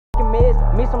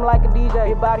Miss him like a DJ.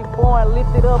 Big body foreign,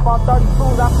 lifted up on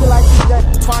 32s, I feel like DJ.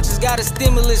 Tronch's got a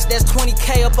stimulus, that's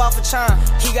 20K up off a chime.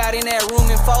 He got in that room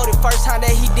and folded, first time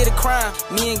that he did a crime.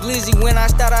 Me and Glizzy, when I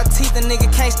start our teeth, the nigga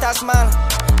can't stop smiling.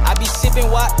 I be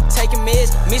sipping what, taking meds,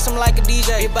 miss him like a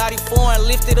DJ. Big body foreign,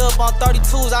 lifted up on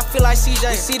 32s, I feel like CJ.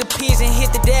 We see the pigs and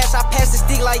hit the dash, I pass the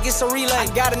stick like it's a relay. I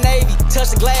got a Navy, touch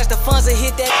the glass, the funds that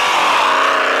hit that.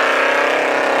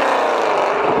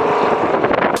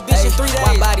 Bitch in 3 days.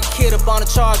 White body kid up on the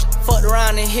charger, fucked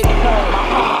around and hit the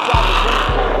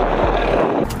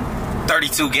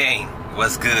 32 gang,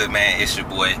 what's good, man? It's your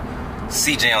boy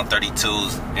CJ on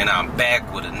 32s, and I'm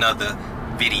back with another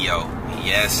video.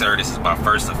 Yes sir, this is my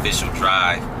first official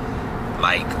drive,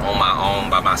 like on my own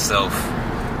by myself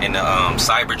in the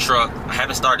Cybertruck. I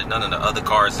haven't started none of the other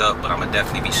cars up, but I'm gonna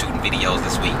definitely be shooting videos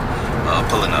this week,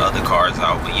 pulling the other cars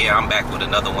out. But yeah, I'm back with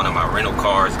another one of my rental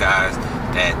cars, guys,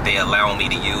 that they allow me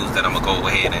to use, that I'm gonna go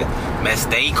ahead and mess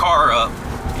their car up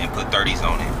and put 30s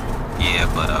on it. Yeah,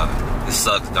 but it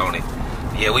sucks, don't it?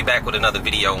 Yeah, we back with another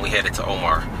video, and we headed to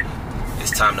Omar.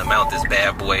 It's time to mount this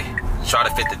bad boy. Try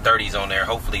to fit the 30s on there.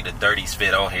 Hopefully the 30s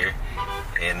fit on here.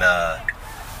 And hey,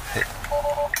 is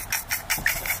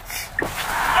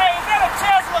that a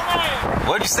Tesla, man?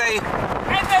 What'd you say? Ain't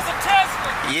that a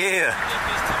Tesla? Yeah.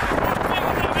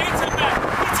 He took that.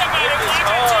 I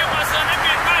can't tell my son that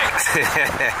been nice.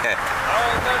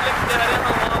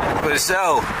 For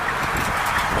sure.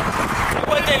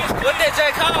 What that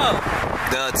J called?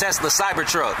 The Tesla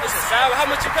Cybertruck. How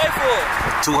much you pay for it?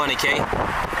 200K.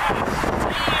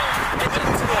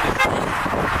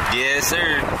 Yes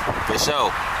sir, for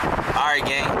sure. Alright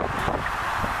gang.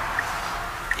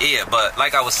 Yeah, but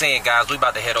like I was saying, guys, we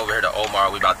about to head over here to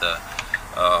Omar. We about to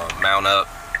mount up,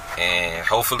 and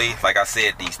hopefully, like I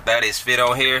said, these 30s fit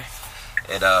on here.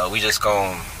 And we just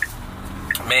gonna,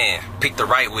 man, pick the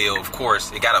right wheel. Of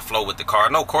course, it gotta flow with the car.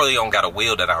 No, Corleone got a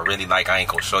wheel that I really like. I ain't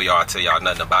gonna show y'all, tell y'all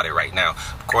nothing about it right now.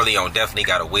 Corleone definitely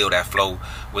got a wheel that flow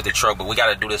with the truck, but we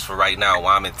gotta do this for right now.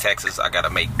 While I'm in Texas, I gotta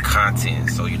make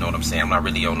content, so you know what I'm saying. I'm not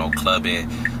really on no clubbing,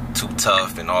 too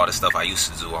tough, and all the stuff I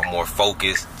used to do. I'm more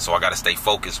focused, so I gotta stay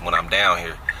focused when I'm down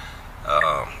here.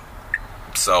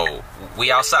 So we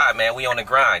outside, man. We on the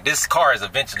grind. This car is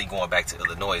eventually going back to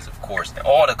Illinois, of course.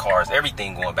 All the cars,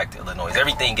 everything going back to Illinois.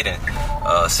 Everything getting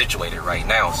situated right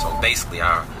now. So basically,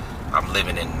 I'm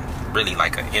living in really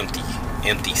like an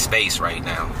empty space right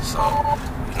now. So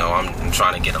you know, I'm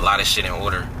trying to get a lot of shit in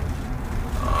order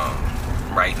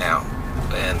right now.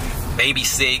 And baby's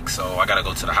sick, so I gotta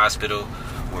go to the hospital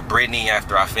with Brittany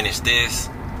after I finish this.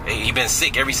 He been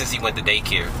sick ever since he went to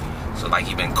daycare. So like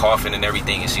he been coughing and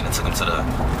everything, and she done took him to the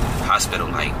hospital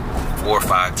like 4 or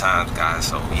 5 times, guys.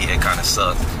 So yeah, it kind of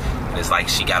sucks. And it's like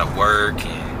she gotta work,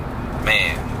 and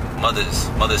man,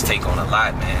 mothers take on a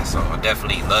lot, man. So I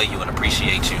definitely love you and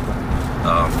appreciate you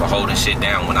for holding shit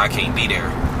down when I can't be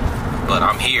there. But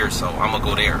I'm here, so I'm gonna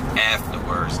go there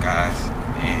afterwards, guys.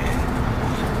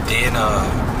 And then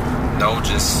no,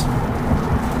 just,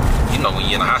 you know, when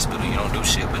you're in the hospital, you don't do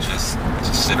shit but just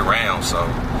sit around. So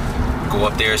go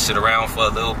up there, sit around for a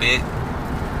little bit,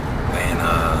 and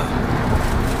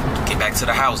get back to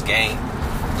the house, gang.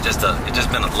 It just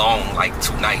been a long, like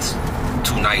 2 nights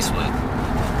with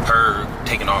her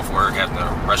taking off work, having to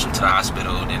rush him to the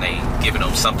hospital, then they giving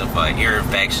him something for an ear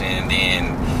infection,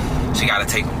 then she got to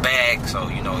take him back. So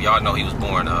you know, y'all know he was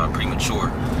born premature,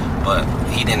 but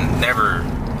he never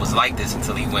was like this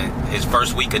until he went his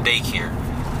first week of daycare.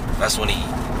 That's when he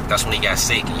got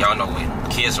sick. And y'all know, when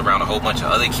kids around a whole bunch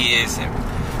of other kids and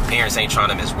parents ain't trying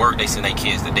to miss work, they send their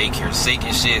kids to daycare sick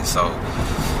and shit. So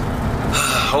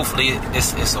hopefully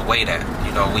it's a way that,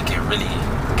 you know, we can really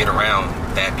get around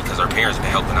that, because our parents been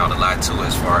helping out a lot too,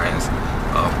 as far as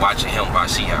watching him while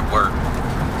she at work.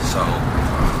 So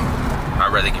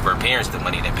I'd rather give her parents the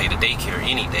money than pay the daycare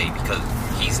any day, because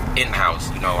he's in-house.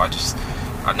 You know, I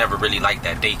never really liked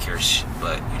that daycare shit,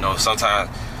 but you know, sometimes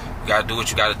you gotta do what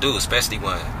you gotta do, especially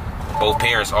when both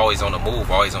parents always on the move,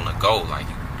 always on the go. Like,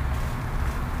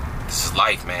 this is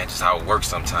life, man. Just how it works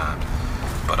sometimes.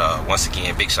 But once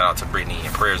again, big shout out to Brittany,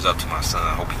 and prayers up to my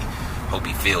son. Hope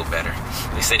he feel better.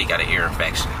 They said he got an ear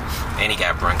infection and he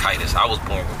got bronchitis. I was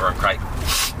born with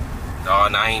bronchitis. No,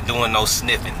 and I ain't doing no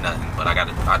sniffing, nothing. But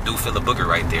I do feel a booger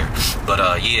right there. But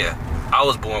yeah, I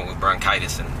was born with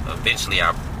bronchitis, and eventually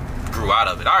I grew out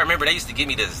of it. I remember they used to give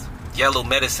me this yellow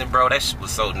medicine, bro. That shit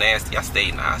was so nasty. I stayed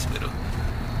in the hospital.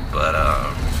 But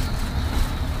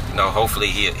you know, hopefully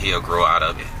he'll grow out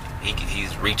of it.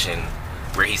 He's reaching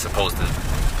where he's supposed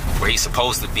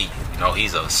to be. You know,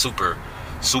 he's a super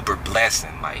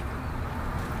blessing. Like,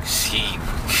 he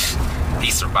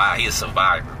survived. He's a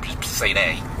survivor. Just say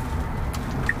that.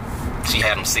 she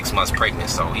had him 6 months pregnant,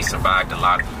 so he survived a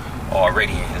lot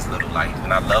already in his little life,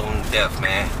 and I love him to death,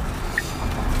 man.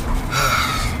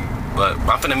 But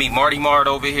I'm finna meet Marty Mart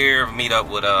over here, meet up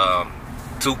with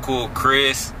Too Cool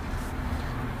Chris,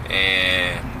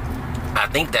 and I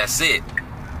think that's it.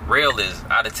 Rail is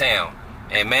out of town.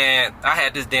 And man, I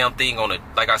had this damn thing on a,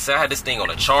 like I said, I had this thing on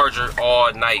a charger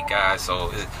all night, guys.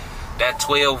 So that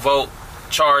 12-volt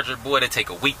charger, boy, it'll take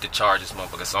a week to charge this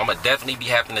motherfucker. So I'm gonna definitely be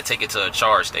having to take it to a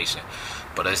charge station.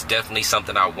 But it's definitely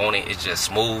something I wanted. It's just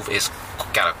smooth. It's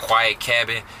got a quiet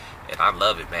cabin, and I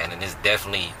love it, man. And it's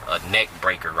definitely a neck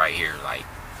breaker right here. Like,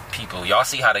 people, y'all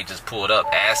see how they just pulled up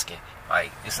asking?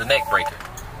 Like, it's a neck breaker.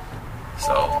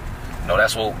 So, you know,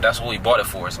 that's what we bought it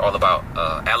for. It's all about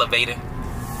elevating,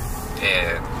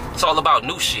 and it's all about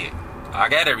new shit. I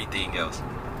got everything else.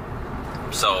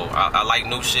 So I like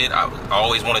new shit. I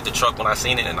always wanted the truck when I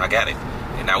seen it, and I got it.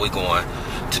 And now we're going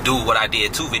to do what I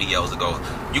did 2 videos ago.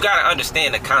 You gotta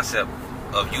understand the concept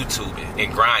of YouTube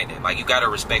and grinding. Like, you gotta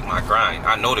respect my grind.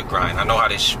 I know the grind. I know how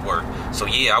this shit work. So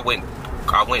yeah, I went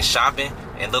shopping,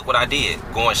 and look what I did.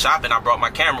 Going shopping, I brought my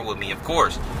camera with me, of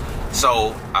course.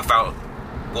 So I found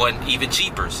one even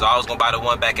cheaper. So I was gonna buy the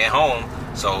one back at home.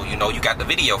 So, you know, you got the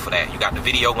video for that. You got the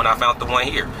video when I found the one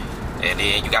here. And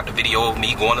then you got the video of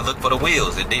me going to look for the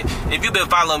wheels. And then, if you've been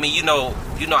following me, you know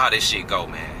how this shit go,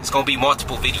 man. It's gonna be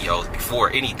multiple videos before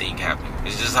anything happens.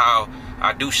 It's just how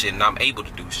I do shit, and I'm able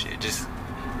to do shit. Just,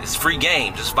 it's free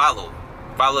game. Just follow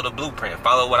the blueprint.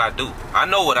 Follow what I do. I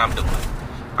know what I'm doing.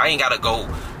 I ain't gotta go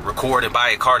record and buy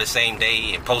a car the same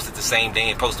day and post it the same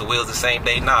day and post the wheels the same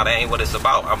day. Nah, that ain't what it's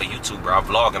about. I'm a YouTuber. I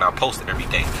vlog and I post it every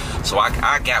day. So I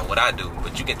got what I do,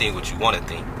 but you can think what you want to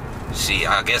think. See,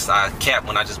 I guess I capped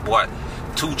when I just bought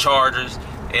 2 chargers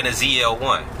and a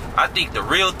ZL1. I think the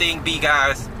real thing be,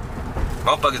 guys,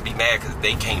 motherfuckers be mad because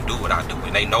they can't do what I do,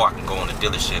 and they know I can go in the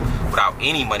dealership without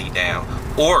any money down,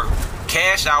 or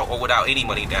cash out, or without any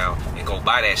money down, and go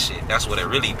buy that shit. That's what it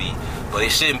really be. But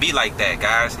it shouldn't be like that,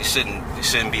 guys. It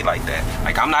shouldn't be like that.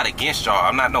 Like, I'm not against y'all.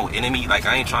 I'm not no enemy. Like,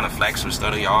 I ain't trying to flex or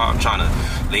stuff to y'all. I'm trying to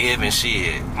live and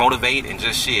shit, motivate and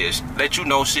just shit. Let you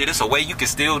know shit. It's a way you can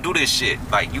still do this shit.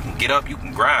 Like, you can get up, you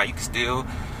can grind, you can still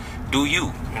do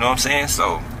you. You know what I'm saying?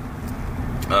 So,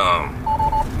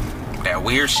 that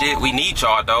weird shit, we need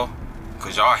y'all though,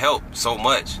 cause y'all help so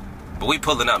much. But we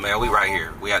pulling up, man. We right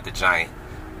here. We at the Giant.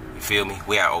 You feel me?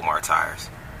 We at Omar Tires.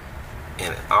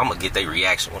 And I'm gonna get their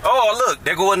reaction. Oh, look,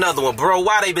 there go another one, bro.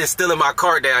 Why they been stealing my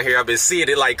car down here? I've been seeing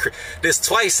it like this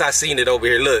twice. I seen it over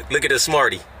here. Look at the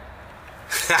Smarty.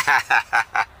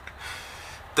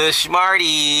 The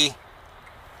Smarty.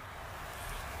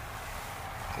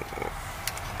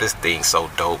 This thing's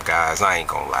so dope, guys. I ain't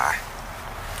gonna lie.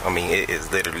 I mean, it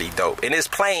is literally dope. And it's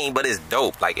plain, but it's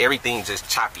dope. Like, everything's just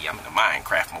choppy. I'm in a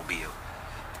Minecraft mobile.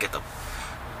 Get the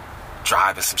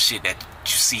driving some shit that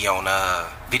you see on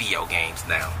video games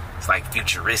now. It's like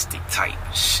futuristic type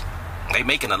shit. They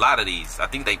making a lot of these. I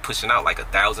think they pushing out like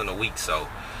 1,000 a week. So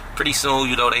pretty soon,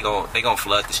 you know, they gonna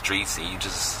flood the streets, and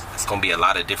it's gonna be a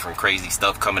lot of different crazy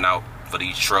stuff coming out for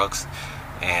these trucks.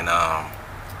 And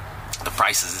the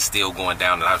prices is still going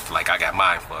down, and I feel like I got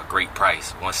mine for a great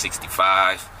price.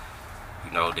 $165.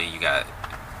 You know, then you got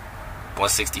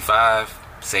 $165.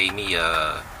 Save me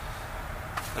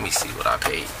let me see what I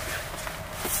paid.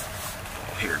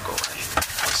 Here it go right here.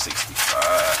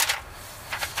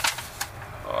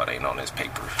 $165. Oh, it ain't on this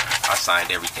paper. I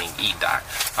signed everything E-Doc.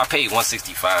 I paid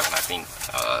 $165, and I think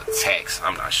tax.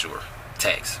 I'm not sure.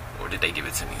 Tax. Or did they give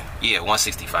it to me? Yeah,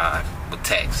 $165 with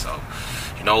tax. So,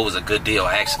 you know, it was a good deal.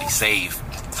 I actually saved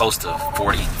close to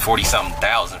 40 something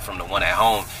thousand from the one at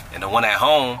home. And the one at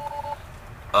home,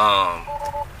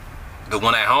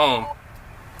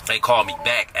 they called me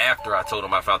back after I told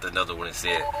them I found another one and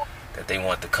said that they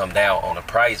wanted to come down on the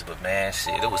price. But man,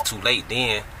 shit, it was too late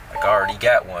then. Like, I already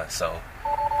got one. So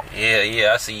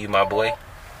yeah, I see you, my boy.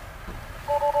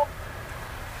 I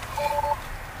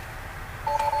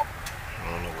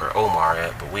don't know where Omar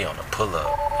at, but we on the pull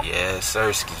up. Yes,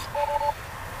 sirski.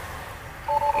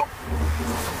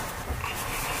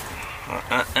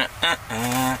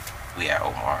 We at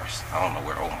Omar's. I don't know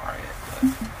where Omar at, but we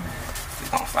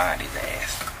gonna find his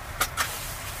ass.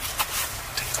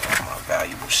 Take all my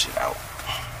valuable shit out.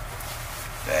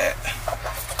 That,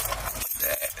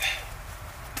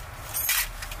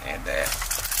 and that.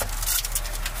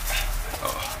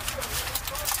 Oh.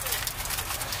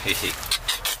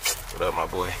 What up, my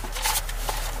boy?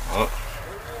 Oh,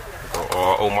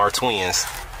 all Omar twins.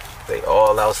 They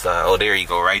all outside. Oh, there you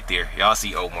go, right there. Y'all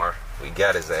see Omar. We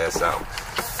got his ass out.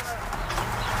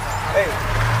 Hey.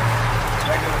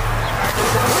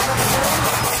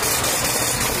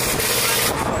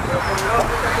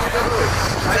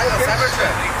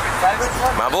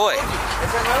 My boy.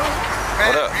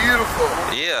 Man, What up? beautiful.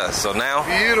 Yeah, so now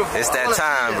Beautiful. it's that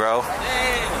time, bro.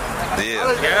 Yeah.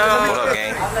 What up,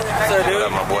 gang? What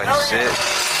up, my boy? Shit.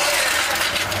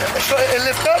 So it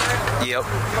lift up? Yep.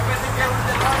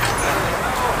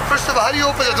 First of all, how do you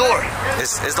open the door?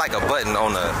 It's like a button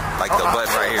on the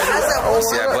button right here.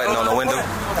 See that button on the window?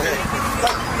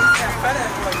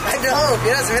 I know,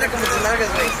 mira, se mira como tus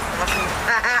nalgas, güey.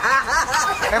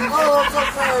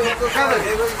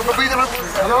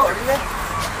 Hello?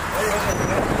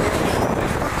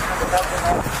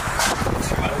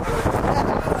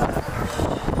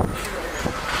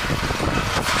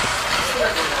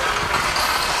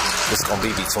 It's gonna be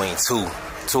between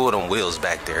two of them wheels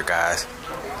back there, guys.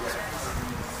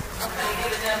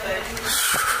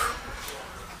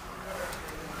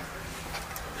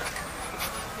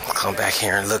 Come back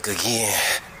here and look again.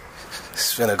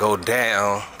 It's finna go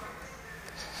down.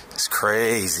 It's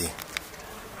crazy.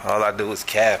 All I do is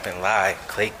cap and lie,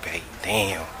 clickbait.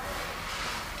 Damn.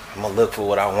 I'm gonna look for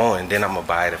what I want and then I'm gonna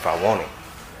buy it if I want it.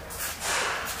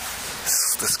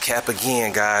 Let's cap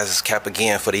again, guys. Let's cap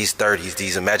again for these 30s,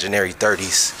 these imaginary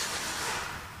 30s.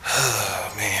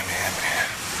 Oh, man. Let's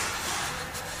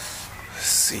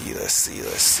see.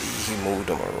 He moved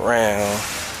them around.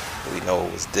 We know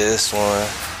it was this one.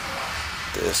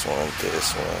 This one.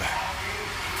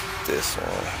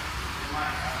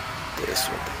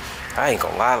 I ain't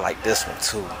gonna lie, I like this one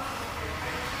too.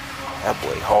 That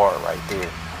boy hard right there.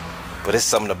 But it's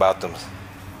something about them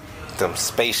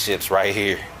spaceships right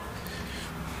here.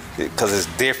 Cause it's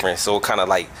different, so kind of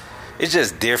like it's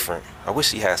just different. I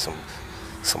wish he had some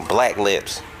black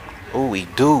lips. Ooh, he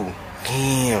do.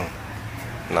 Damn.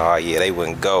 Nah, yeah, they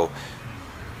wouldn't go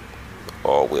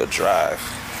all-wheel drive.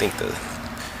 I think the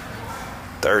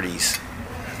 30s,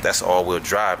 that's all-wheel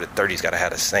drive. The 30s gotta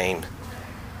have the same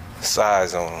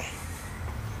size on them.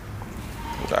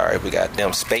 All right, we got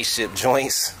them spaceship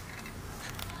joints.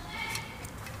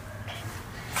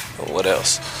 What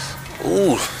else?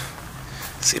 Ooh.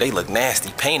 See, they look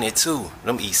nasty painted too.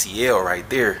 Them ECL right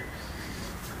there.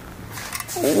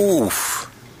 Oof.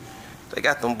 They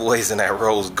got them boys in that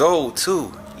rose gold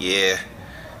too. Yeah,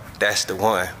 that's the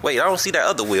one. Wait, I don't see that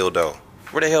other wheel though.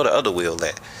 Where the hell the other wheel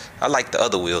at? I like the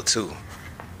other wheel too.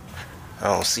 I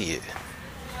don't see it.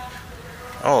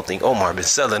 I don't think Omar been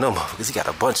selling them because he got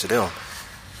a bunch of them.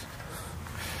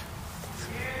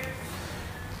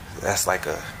 That's like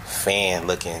a fan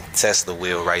looking Tesla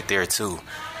wheel right there too.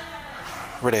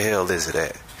 Where the hell is it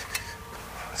at?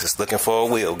 Just looking for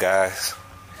a wheel, guys.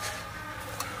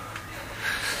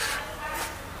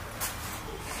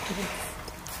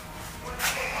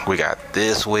 We got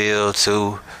this wheel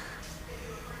too.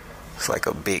 It's like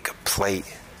a big plate.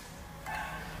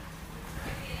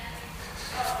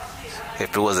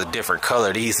 If it was a different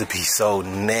color, these would be so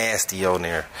nasty on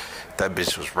there. That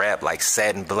bitch was wrapped like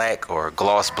satin black or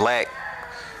gloss black.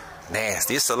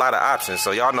 Nasty. It's a lot of options,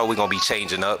 so y'all know we're gonna be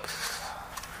changing up.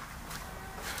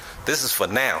 This is for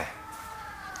now.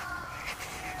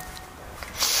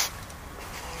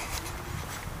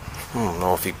 I don't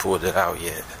know if he pulled it out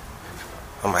yet.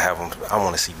 I'm gonna have him. I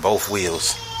want to see both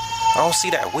wheels. I don't see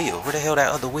that wheel. Where the hell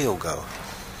that other wheel go?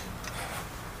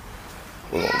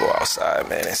 We're gonna go outside,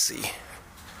 man, and see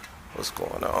what's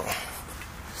going on.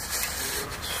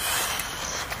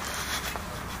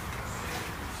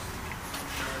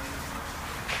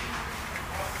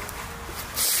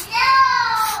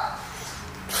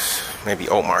 Maybe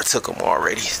Omar took them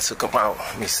already. Took them out.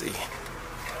 Let me see.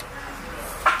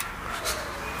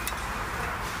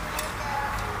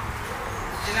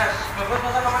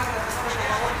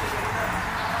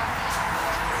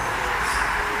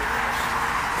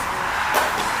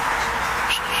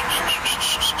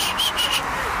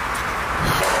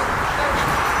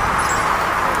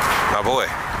 My boy.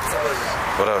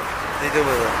 What up? How you doing,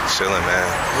 man? Chilling, man.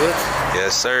 Good?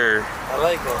 Yes, sir. I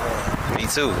like that, man. Me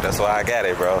too. That's why I got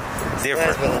it, bro.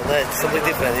 Different. Nice, brother. Nice. Something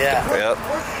different, yeah. Yep.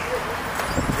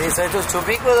 These are those too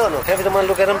big, brother, no? Have you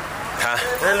look at them? Huh?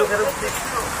 Can I look at them?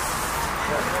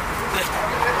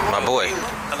 My boy.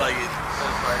 I like it.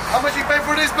 How much you pay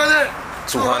for this, brother?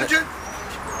 200.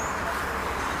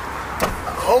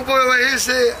 Homeboy right here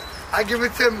say, I give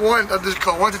it to him 1 on this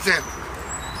call, 1 to 10.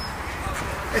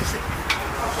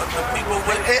 People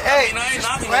with, Hey, I mean, I ain't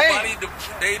knocking explain. nobody.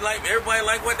 They like, everybody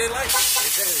like what they like. It's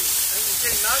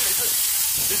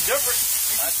different.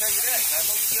 I tell you that. I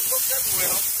know you get looked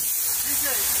everywhere, huh?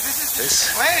 This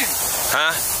is flame.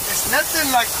 Huh? It's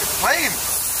nothing like the flame.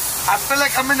 I feel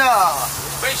like I'm in a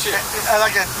Spaceship.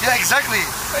 yeah, exactly.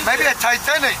 Maybe a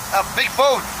Titanic, a big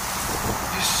boat.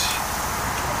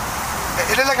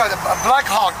 It looks like a Black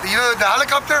Hawk. You know the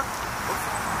helicopter?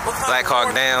 Black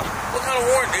Hawk down. What kind of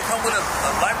warranty? They come with a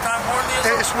lifetime warranty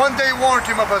or something? It's 1 day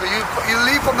warranty, my brother. You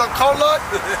leave from the car lot.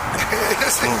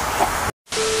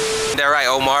 That right,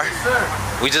 Omar? Yes, sir.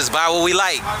 We just buy what we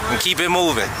like and keep it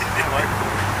moving.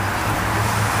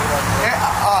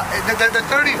 The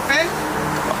 30 fit.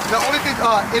 The only thing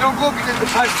it don't go because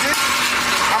I did.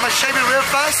 I'm gonna shave it real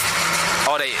fast.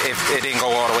 Oh, if it didn't go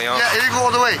all the way on? Yeah, it didn't go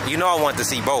all the way. You know I want to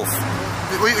see both.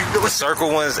 The circle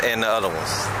ones and the other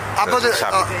ones. Okay,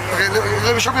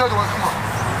 let me show you the other one. Come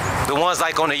on. The ones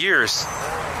like on the ears. Oh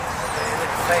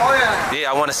yeah.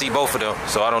 Yeah, I want to see both of them,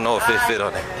 so I don't know if it fit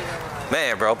on it.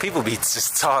 Man, bro, people be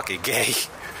just talking gay.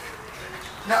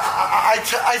 No, I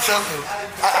tell you.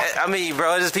 I mean,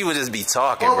 bro, people just be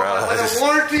talking, Oh, bro. the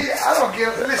warranty, I don't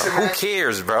give. Listen, Who man.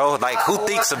 cares, bro? Like, who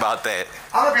thinks about that?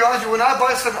 I'm gonna be honest with you. When I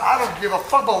buy something, I don't give a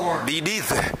fuck about warranty. Me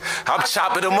neither. I'm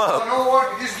chopping them up. No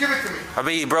warranty, just give it to me. I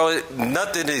mean, bro,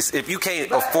 nothing is. If you can't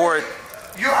afford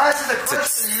You answer the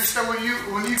question. You said when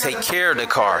you take care of the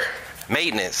car,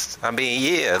 maintenance. I mean,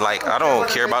 yeah, like I don't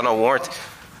care about no warranty.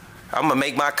 I'm gonna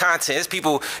make my content.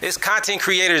 It's content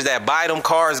creators that buy them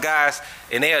cars, guys,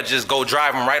 and they'll just go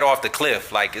drive them right off the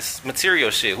cliff. Like, it's material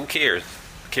shit. Who cares?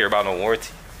 Care about no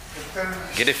warranty?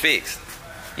 Get it fixed.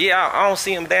 Yeah, I don't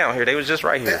see them down here. They was just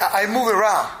right here. I move it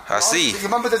around. I see. You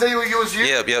remember the day you was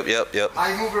here? Yep.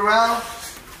 I move around.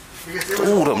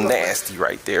 Ooh, them nasty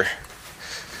right there.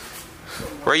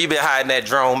 Where you been hiding that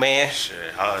drone, man? Shit,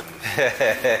 hiding.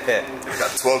 I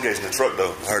got 12 gauge in the truck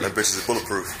though. I heard them bitches is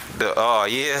bulletproof. Oh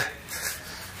yeah.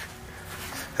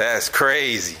 That's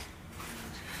crazy.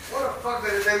 What the fuck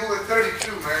did they move at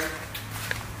 32, man?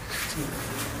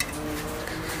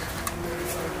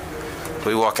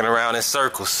 We walking around in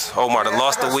circles. Omar done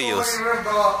lost the wheels. So many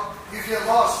you get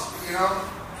lost, you know?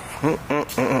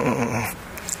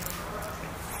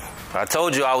 I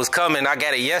told you I was coming. I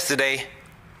got it yesterday.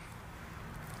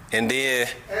 And then...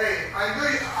 Hey, I knew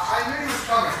you was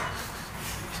coming.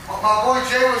 My boy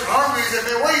Jay was hungry. He said,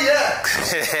 man, where you at?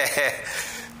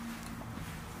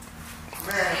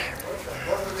 Man,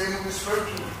 what did they move this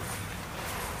circle?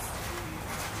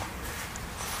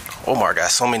 Omar got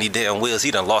so many damn wheels.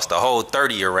 He done lost a whole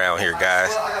 30 around here,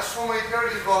 guys. I got so many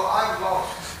 30s, but I'm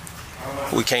lost.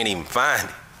 We can't even find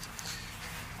it.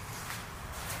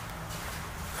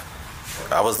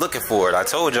 I was looking for it. I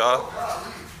told y'all.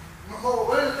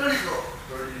 Where did 30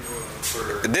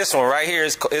 go? This one right here,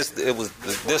 it was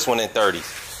this one in 30.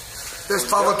 This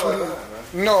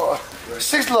 502. No,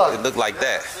 6 lug. It looked like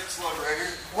that. 6 lug right here.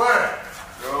 Where?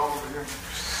 They're all over here.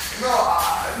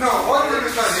 No, one of them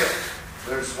is not here.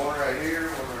 There's one right here,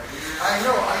 one right here. I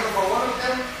know, but one of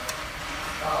them.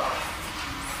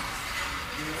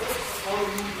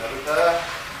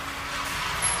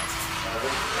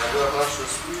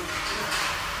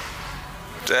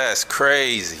 That's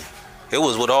crazy. It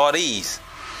was with all these.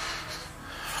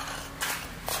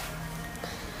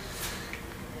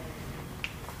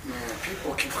 Man,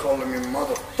 people keep calling me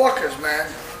motherfuckers, man.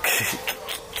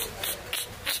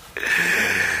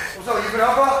 What's up, you been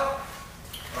up?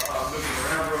 I'm looking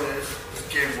around, bro. This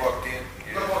kid walked in.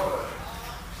 Yeah.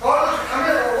 Oh, look, come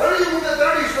here. What are you moving the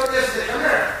 30s from yesterday? Come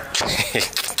here.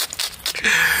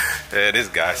 Yeah, this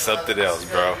guy's something else,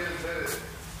 bro.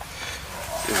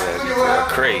 This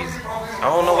is crazy. I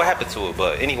don't know what happened to it,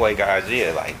 but anyway, guys,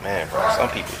 yeah, like, man, bro, some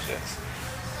people just,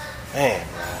 man,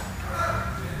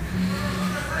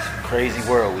 it's a crazy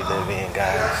world we live in,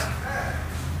 guys.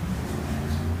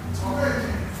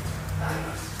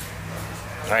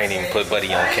 I ain't even put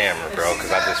Buddy on camera, bro,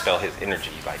 because I just felt his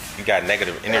energy. Like, if you got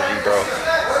negative energy, bro,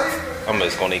 I'm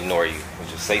just going to ignore you.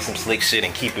 Just say some slick shit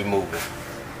and keep it moving.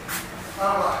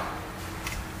 All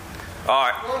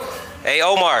right. Hey,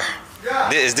 Omar,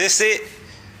 is this it?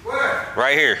 Where?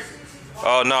 Right here.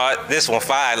 Oh, no, this one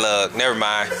 5 lug. Never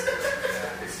mind.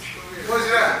 What's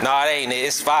that? No, it ain't it.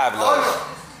 It's 5 lug.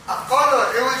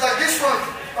 Oh, it was like this one,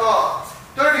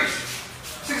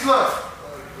 30s, 6 lug.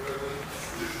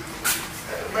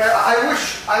 Man, I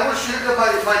wish you looked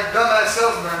at my dumb ass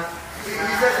self, man.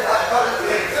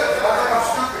 I'm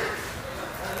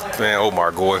stupid. Man,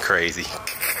 Omar going crazy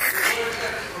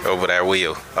over that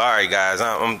wheel. All right, guys,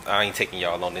 I ain't taking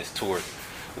y'all on this tour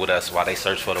with us while they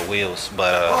search for the wheels,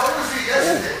 but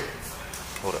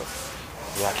hold up.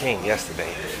 Yeah, I came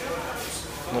yesterday.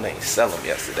 No, they ain't sell them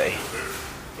yesterday.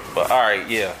 But all right,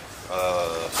 yeah.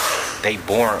 They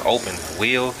born open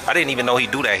wheel. I didn't even know he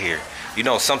do that here. You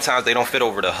know, sometimes they don't fit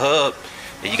over the hub,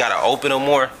 and you gotta open them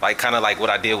more. Like kind of like what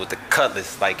I did with the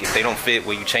Cutlass. Like if they don't fit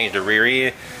where you change the rear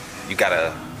end, you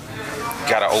gotta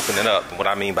open it up. And what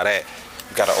I mean by that,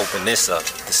 you gotta open this up,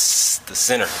 the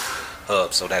center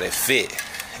hub, so that it fit.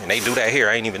 And they do that here.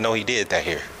 I didn't even know he did that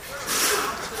here.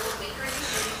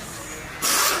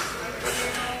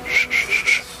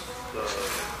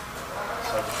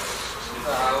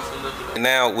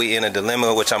 Now we in a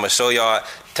dilemma, which I'm gonna show y'all.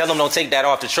 Tell them don't take that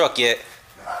off the truck yet.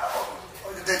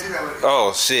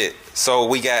 Oh shit. So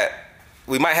we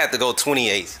might have to go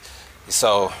 28.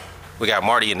 So we got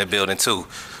Marty in the building too.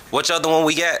 Which other one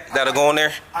we got that'll go in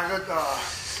there? I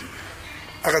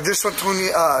got this one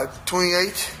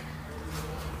 28.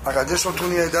 I got this one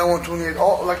 28, that one 28.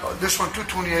 Oh, like this one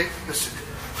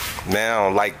 228. Now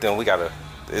like them,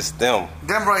 it's them.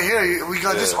 Them right here. We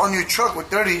got this on your truck with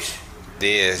 30s.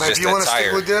 Yeah, it's but just if you that tire.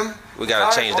 Stick with them, we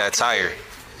gotta change that tire.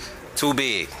 Too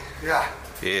big. Yeah.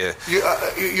 Yeah. You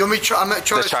want me to try?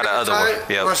 Let's try the other one.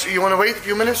 Yeah. You want to wait a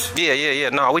few minutes? Yeah.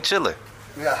 No, we chilling.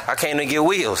 Yeah. I came to get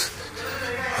wheels.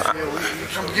 Yeah, we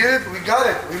come get it. We got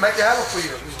it. We make it happen for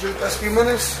you. Just give us a few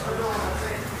minutes.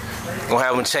 Gonna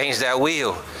have them change that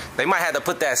wheel. They might have to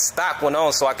put that stock one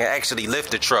on so I can actually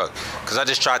lift the truck. Cause I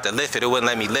just tried to lift it. It wouldn't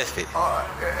let me lift it.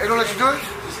 They don't let you do it?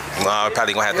 No, I'm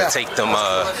probably gonna have to take them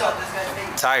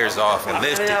tires off and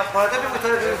lift it.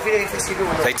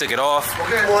 They took it off?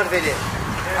 Okay.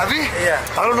 Yeah.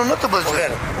 I don't know nothing about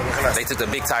that. They took the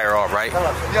big tire off, right?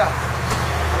 Yeah.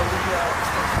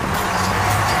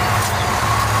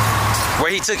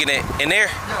 Where he took it in there?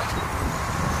 Yeah.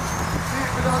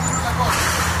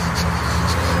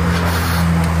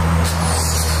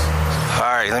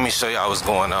 Alright, let me show y'all what's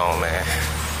going on, man.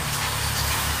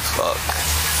 Fuck.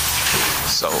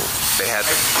 So, they had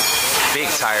the big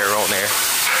tire on there.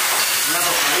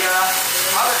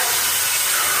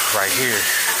 Right here.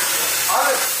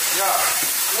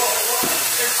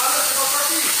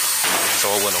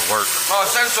 So it wouldn't work. Oh,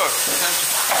 sensor.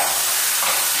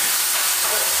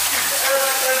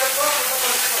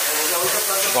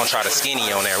 We're gonna try the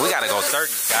skinny on there. We gotta go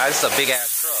 30, guys. It's a big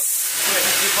ass truck.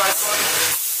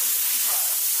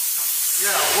 Yeah,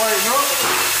 well, you know.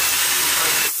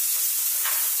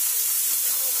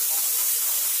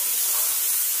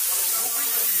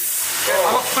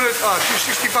 I'm gonna put it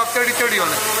 265 30 on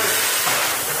it.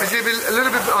 It's a little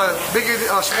bit bigger,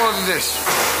 smaller than this.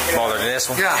 Smaller than this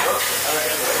one? Yeah.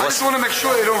 I just want to make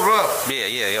sure it don't rub.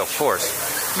 Yeah, of course.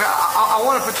 Man, I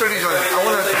want to put 30s on it. I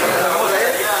want to.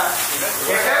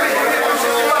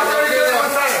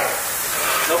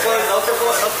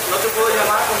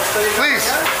 Please.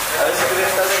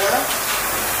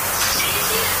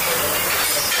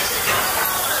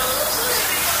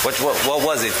 What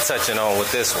was it touching on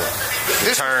with this one?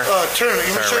 This turn. Turn.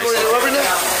 You want to show me where you're rubbing it?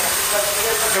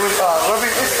 It was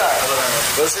rubbing inside.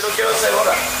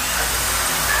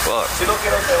 Fuck.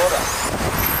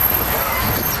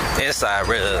 Inside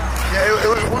rub. Yeah, it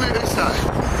was only inside.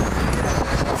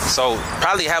 So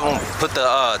probably have them put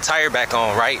the tire back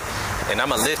on, right? And I'm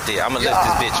gonna lift it. I'm gonna lift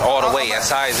this bitch all the way as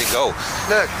high as it go.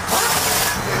 Look.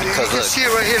 Because you can see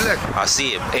it right here, look. I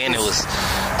see it, and it was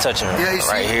touching right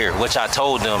see? here, which I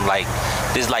told them, like,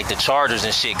 this is like the Chargers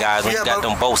and shit, guys, when you got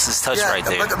them bolts, it's touch right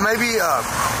there. But maybe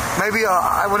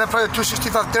when I put a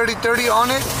 265 30 on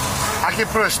it, I can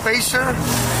put a spacer,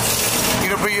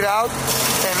 bring it out,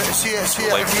 and see it.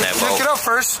 Away from that bolt. Lift it up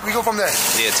first, we go from there.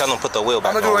 Yeah, tell them put the wheel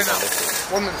back on. I'm gonna do it right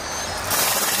now. 1 minute.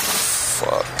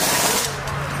 Fuck.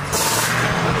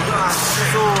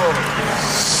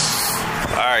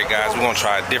 Alright guys, we're gonna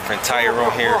try a different tire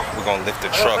on here. We're gonna lift the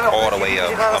truck all the way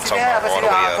up. I'm talking about all the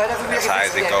way up, as high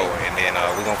as it go, and then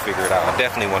we're gonna figure it out. I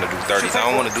definitely want to do 30s. I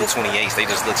don't want to do 28s. They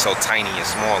just look so tiny and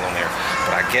small on there.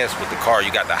 But I guess with the car,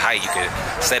 you got the height. You could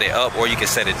set it up or you can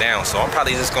set it down. So I'm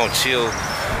probably just gonna chill.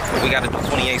 If we gotta do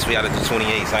 28s, we gotta do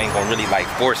 28s. I ain't gonna really like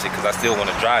force it because I still want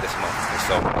to drive this month.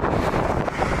 So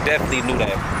definitely knew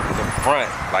that the front,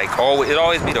 like it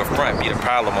always be the front be the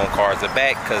problem on cars. The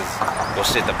back, cause well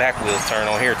shit, the back wheels turn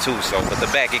on here too. So, but the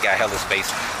back it got hella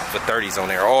space for 30s on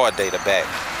there all day. The back,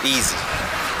 easy.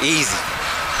 It's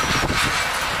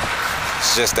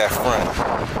just that front.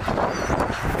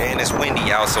 And it's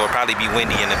windy out, so it'll probably be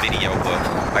windy in the video. But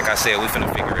like I said, we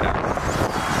finna figure it out.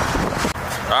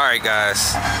 All right,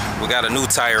 guys, we got a new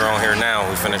tire on here now.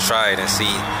 We finna try it and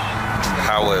see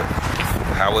how it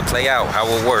play out, how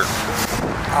it work.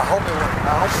 I hope it works.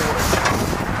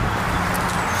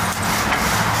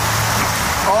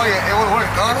 Oh yeah, it would work,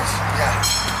 honest? Yeah.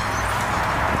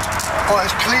 Oh,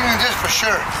 it's cleaning this for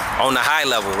sure. On the high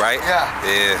level, right? Yeah.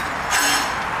 Yeah.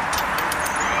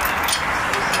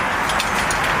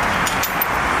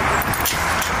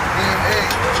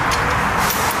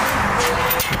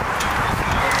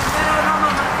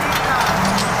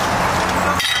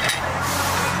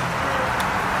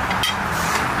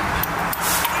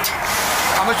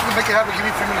 How much you can make it happen? Give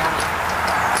me 3 minutes.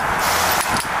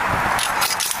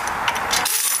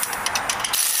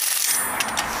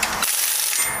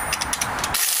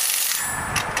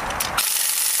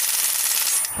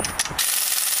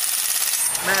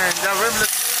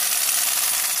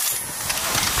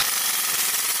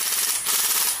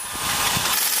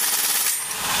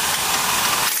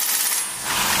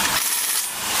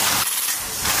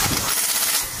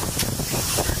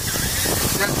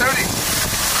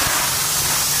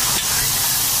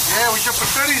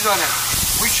 speeds on it.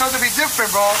 We try to be different,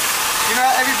 bro. You know,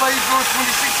 everybody's going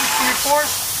 26s,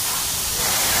 24s.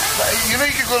 You know,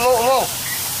 you can go low.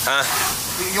 Huh?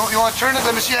 You want to turn it?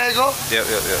 Let me see how you go. Yep.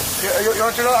 You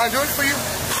want to turn it? I'll do it for you.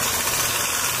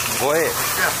 Go ahead.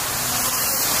 Yeah.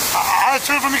 I'll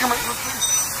turn it for me. Come on.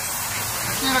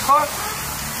 You in the car?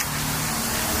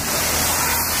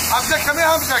 Hamza, come here,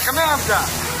 Hamza. Come here, Hamza.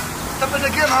 Stop it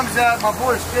again, Hamza. My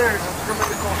boy is scared. Come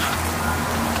in the car.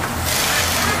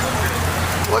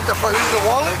 What the fuck? This is the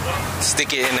wallet?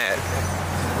 Stick it in that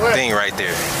thing right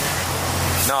there.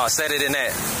 No, set it in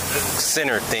that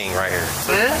center thing right here.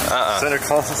 Center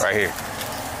console? Right here.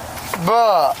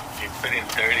 Bruh.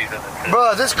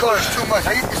 Bruh, this car is too much.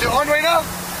 Is it on right now?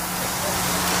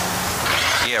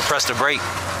 Yeah, press the brake.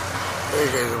 There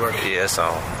you go, it's yeah, it's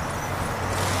on.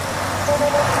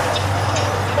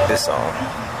 It's on.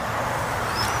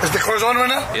 Is the car's on right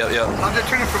now? Yep. I'm just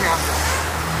turning for me, Hamza.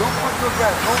 Don't fuck your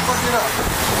back. Don't fuck it up.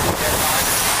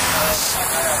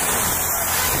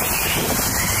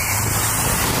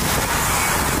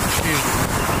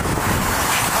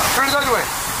 Turn it the other way.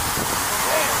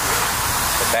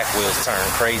 The back wheels turn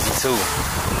crazy too.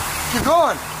 Keep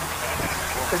going.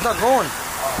 It's not going.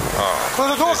 Close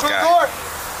the door, close the door.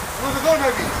 Close the door,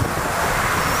 baby.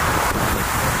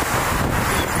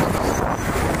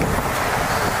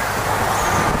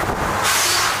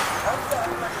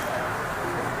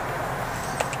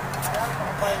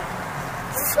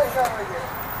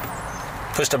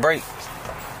 Push the brake.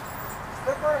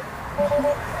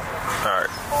 Alright.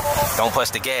 Don't push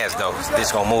the gas though.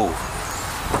 This gonna move.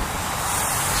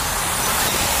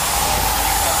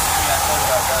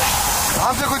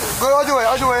 Hamza, go other way,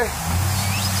 other way.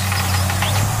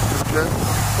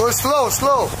 Go slow. What you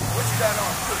got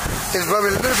on? It's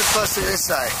rubbing a little bit plastic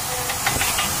inside.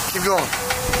 Keep going.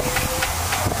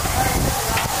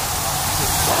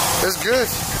 It's good.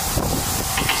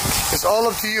 It's all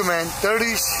up to you, man.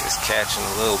 30s. It's catching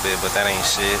a little bit, but that ain't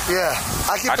shit. Yeah.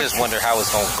 I just wonder how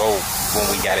it's gonna go when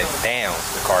we got it down,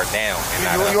 the car down.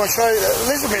 And you want to try it?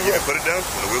 Listen, man. Yeah, put it down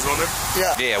when the wheels are on there?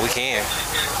 Yeah. Yeah, we can.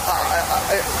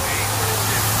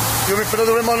 You want me to put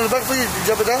the rim on in the back for you? You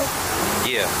jump it down?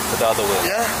 Yeah, put the other wheel.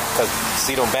 Yeah? Because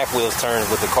see them back wheels turn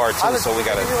with the car too, so we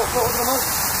gotta...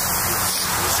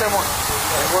 Same one.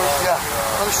 Yeah.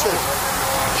 Understood.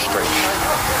 Straight.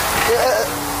 Yeah,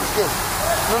 it's good.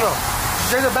 No.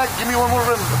 Take it back. Give me one more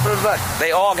rim. Put it back.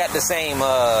 They all got the same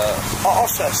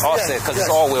offset. Because it's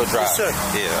all-wheel drive. Yes, sir.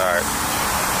 Yeah, all right.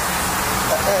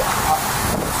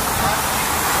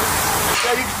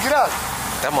 Yeah, you get out.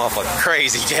 That motherfucker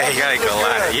crazy, Jay. I ain't gonna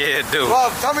lie. Yeah, dude.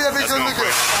 Rob, tell me that bitch doesn't look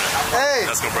good. Hey.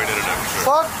 That's gonna bring it in there for sure.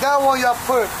 Fuck that one y'all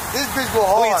put. This bitch go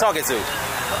hard. Who you talking to?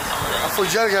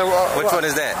 Which one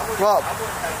is that? Rob.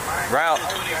 Route.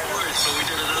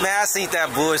 Man, I seen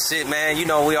that bullshit, man. You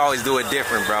know we always do it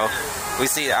different, bro. We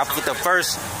see I put the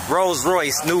first Rolls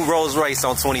Royce, new Rolls Royce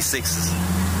on 26s.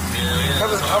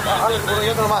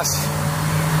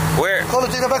 Where? Call the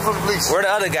take back from the police. Where the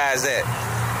other guys at?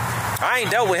 I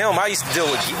ain't dealt with him. I used to deal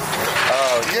with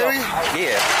Gary?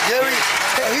 Yeah. Gary,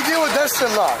 he deal with Dustin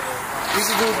a lot. He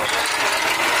used to do.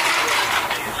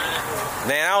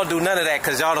 Man, I don't do none of that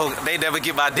because they never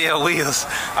get my damn wheels.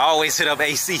 I always hit up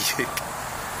AC.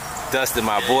 Dustin,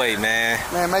 my boy, man.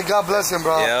 Man, may God bless him,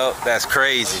 bro. Yep, that's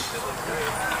crazy.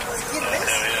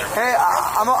 Hey,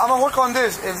 I'm gonna work on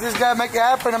this. If this guy make it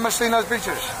happen, I'm gonna show you those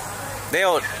pictures.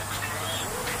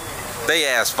 They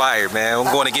ass fired, man. I'm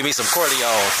going to give me some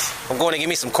Corleones.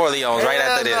 Right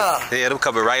after this. Yeah, they'll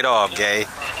cover right off, gay.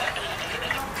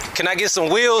 Can I get some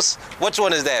wheels? Which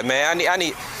one is that, man? I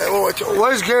need.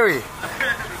 Where's Gary?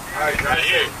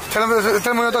 Tell him to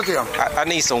talk to him. I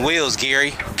need some wheels,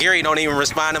 Gary. Gary don't even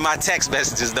respond to my text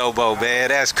messages, though, Bo, man.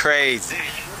 That's crazy.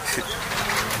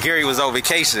 Gary was on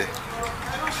vacation.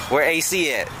 Where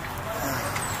AC at?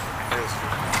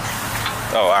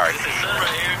 Oh, all right.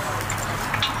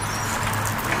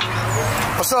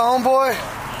 What's up, homeboy?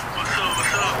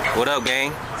 What up,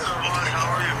 gang?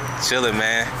 Chilling,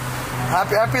 man.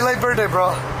 Happy late birthday,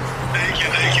 bro. Thank you.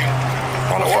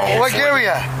 Where Gary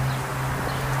at?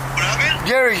 What happened?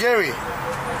 Gary.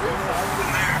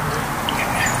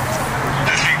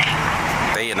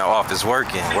 They in the office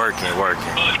working.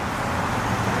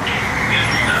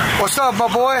 What's up, my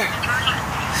boy?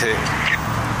 What's up?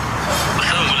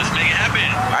 Let's make it happen.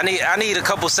 I need a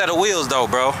couple set of wheels, though,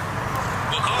 bro.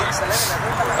 What cars?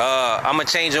 I'm gonna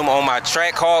change them on my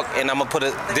Trackhawk, and I'm gonna put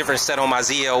a different set on my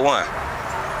ZL1.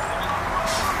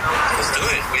 Let's do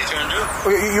it. What are you trying to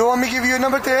do? You want me to give you a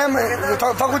number to him?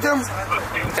 Talk with him?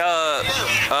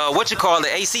 What you call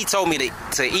it? AC told me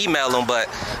to email him, but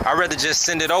I'd rather just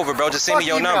send it over, bro. Just send me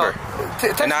your number,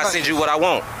 and I'll send you what I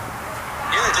want.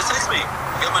 Yeah, just text me. You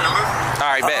got my number?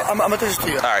 All right, bet. I'm gonna text it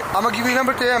to you. All right. I'm gonna give you a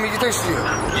number to him. He can text it to you.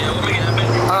 Yeah, we'll make it happen.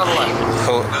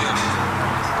 Cool.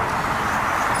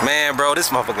 Man, bro, this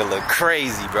motherfucker look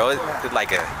crazy, bro.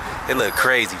 It look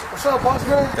crazy. What's up, boss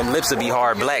man? Them lips would be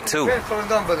hard black too. Pants falling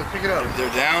down, brother. Pick it up. They're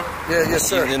down? Yeah, yes,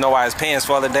 sir. You know why his pants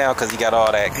falling down? Because he got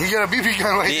all that. He got a BB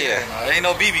gun right there. Yeah. There ain't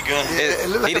no BB gun. It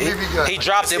look like a BB gun. He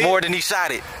dropped it more than he shot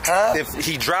it. Huh? If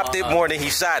he dropped it more than he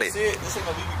shot it. This ain't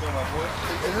no BB gun, my boy.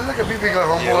 It look like a BB gun,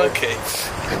 homeboy. Okay.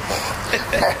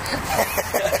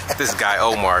 This guy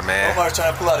Omar, man. Omar's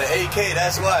trying to pull out an AK,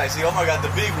 that's why. See, Omar got the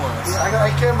big ones. Yeah,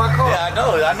 I carry my car. Yeah,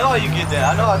 I know how you get there.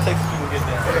 I know how Texas people get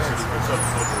there.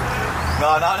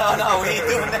 No, we ain't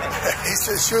doing that. He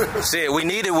said shoot. Shit, we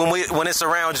need it when it's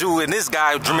around you and this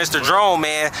guy, Mr. Drone,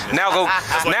 man. Now go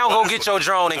get your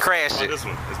drone and crash it. This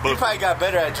one. It's You both. probably got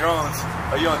better at drones.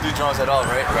 Or you don't do drones at all,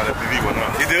 right? I got a BB one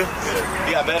now. You do?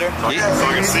 You got better? So I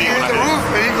can see You when hit I the roof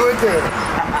and you go in there.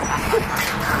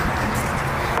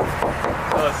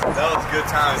 That was good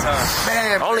times, huh?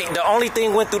 Man, The only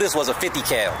thing went through this was a 50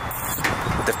 cal.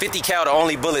 The 50 cal, the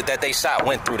only bullet that they shot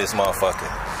went through this motherfucker.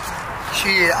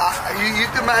 shit, you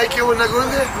think my AK would not go in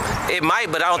there? It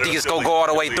might, but I don't think it's gonna go all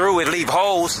the way through. It leave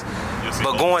holes,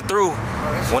 but going through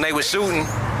when they was shooting.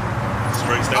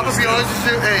 straight I'm gonna be honest with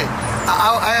you, hey,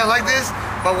 I like this,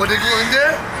 but when they go in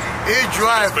there, it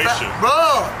drives fast.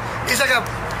 Bro, it's like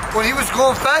when he was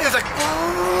going fast, it's like,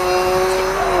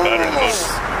 better than most.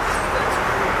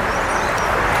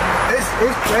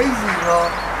 It's crazy, bro.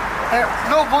 And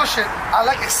no bullshit, I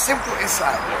like it simple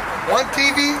inside. One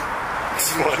TV,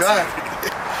 drive.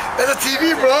 That's a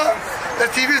TV, bro.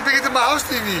 That TV is bigger than my house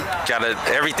TV. Got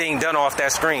everything done off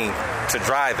that screen to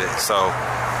drive it, so.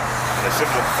 That shit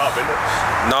on top, isn't it?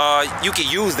 No, you can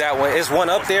use that one. It's one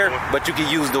up there, but you can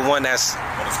use the one that's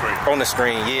On the screen. on the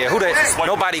screen. Yeah,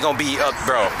 nobody gonna be up,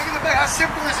 bro. Look at the back, how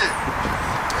simple is it?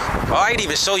 Oh, I ain't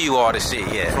even show you all this shit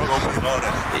yet. Front opens and all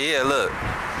that. Yeah, look.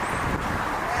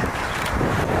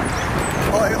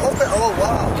 Oh, it open, oh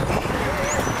wow.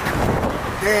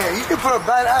 Yeah, you can put a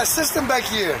badass system back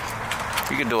here.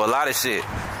 You can do a lot of shit.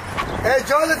 Hey,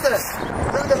 Jonathan,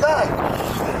 look at the back.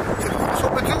 It's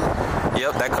open too.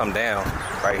 Yep, that come down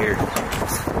right here.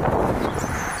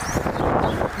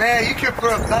 Man, you can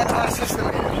put a badass system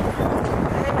here.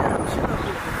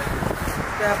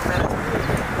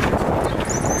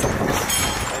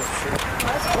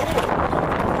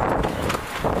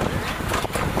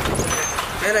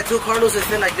 Man, like 2 Cardinals that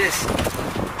fit like this.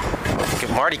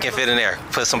 Marty can fit in there.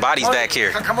 Put some bodies back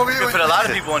here. Come over here. We put a lot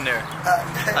of people in there.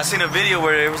 I seen a video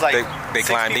where it was like They 6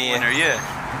 climbed people in. there, yeah.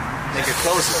 Make it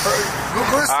closer.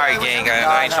 All right, gang.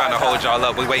 I ain't trying to hold y'all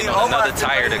up. We waiting on another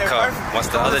tire to come. Once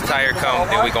the other tire come,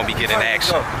 then we gonna be getting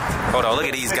action. Hold on, look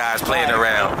at these guys playing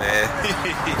around, man.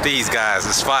 These guys,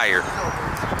 it's fire.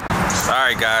 All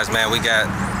right, guys, man. We got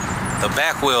the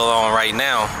back wheel on right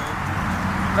now.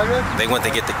 They went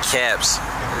to get the caps.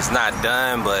 It's not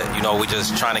done, but you know, we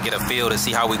just trying to get a feel to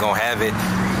see how we gonna have it,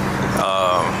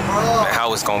 and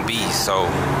how it's gonna be. So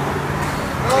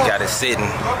we got it sitting.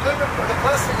 Rub a little bit of the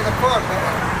plastic in the front,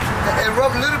 man. And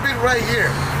rub a little bit right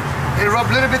here. And rub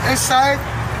a little bit inside.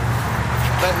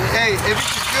 But hey,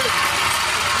 everything's good.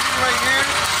 Right here.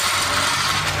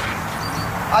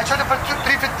 I tried to put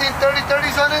 315,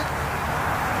 30s on it.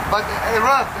 But it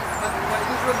rubbed. But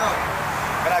this one no.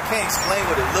 And I can't explain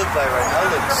what it looked like right now.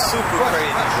 It looks super crazy,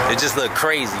 bro. It just look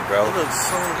crazy, bro. It looks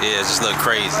so Yeah, it just look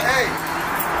crazy. But hey,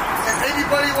 if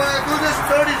anybody want to do this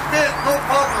 30s fit, no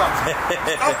problem.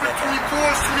 Stop with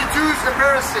 24s, 22s,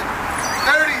 embarrassing.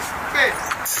 30s fit.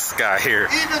 This guy here.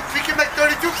 Even we can make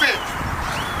 32 fit.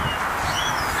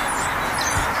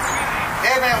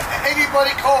 Hey man,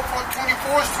 anybody call for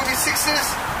 24s, 26s,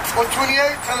 or 28,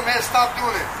 tell them, man, stop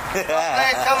doing it.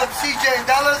 Man, tell them CJ in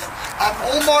Dallas, at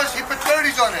Omar's, he put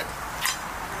 30s on it.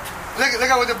 Look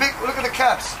at with the big, look at the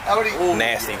caps. Already.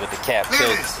 Nasty with the cap Look at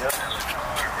too. this.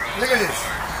 Look at this.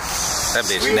 That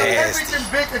bitch We do nasty. everything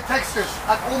big in Texas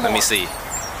at Omar. Let me see. Go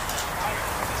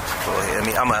ahead.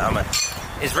 I'm a.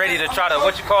 It's ready to try to,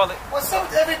 what you call it? What's up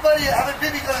with everybody having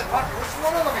BB gun in pocket? What's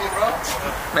going on over here, bro?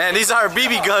 Man, these are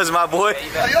BB guns, my boy.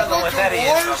 Are y'all going to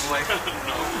wars?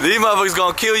 These motherfuckers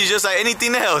gonna kill you just like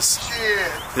anything else.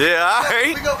 Shit. Yeah,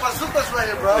 alright. We got bazookas right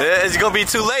here, bro. Yeah, it's gonna be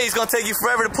too late. It's gonna take you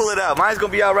forever to pull it out. Mine's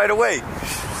gonna be out right away.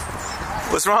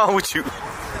 What's wrong with you?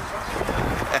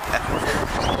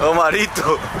 Oh,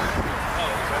 Marito.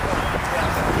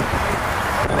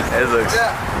 It looks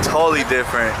totally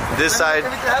different. This side,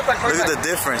 look at the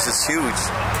difference. It's huge.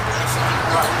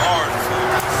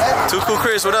 Too Cool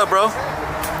Chris, what up, bro?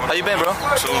 How you been, bro?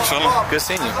 Chillin'. Good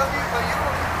seeing you.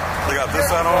 They got this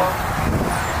side on.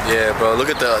 Yeah, bro. Look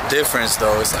at the difference,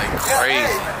 though. It's like crazy. Yeah,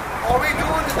 hey, all we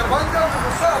doing is the bundle and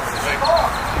the sub. It's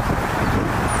off.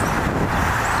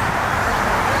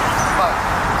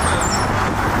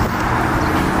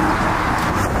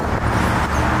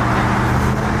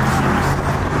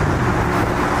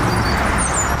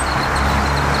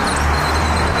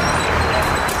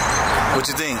 What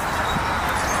you think?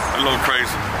 A little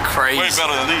crazy. Crazy. Way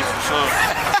better than these, for sure.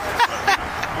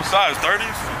 What size?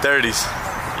 30s? 30s.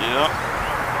 Yeah.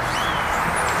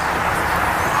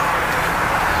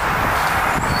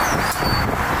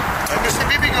 Hey, Mr.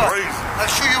 BB go. Crazy. I'll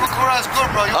show you what Quran's good,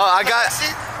 bro. You Oh,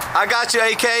 I got you,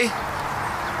 AK.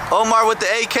 Omar with the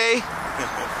AK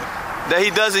that he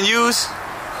doesn't use.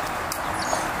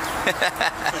 Is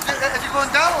you going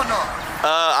down or not?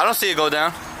 I don't see it go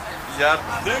down. Yeah,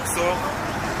 I think so. I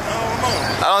don't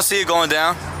know. I don't see it going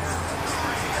down.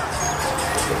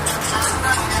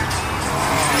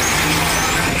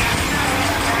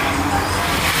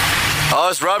 Oh,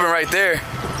 it's rubbing right there. Is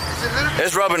it little?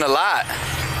 It's rubbing a lot.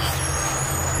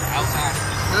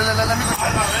 Let me go.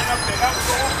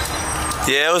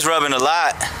 Yeah, it was rubbing a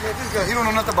lot. Yeah, this guy, he don't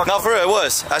know nothing about No, for real, it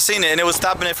was. I seen it, and it was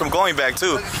stopping it from going back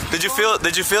too. Did you feel it?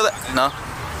 No.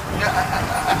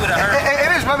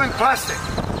 It is rubbing plastic.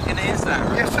 In the inside.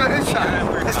 Yes, sir,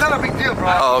 inside. It's not a big deal, bro.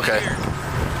 Oh, okay.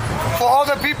 For all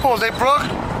the people, they broke,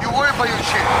 you worry about your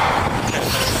shit.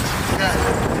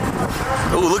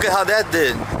 Yeah. Ooh, look at how that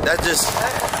did. That just.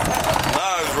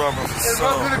 Nah, it's rubber. It's a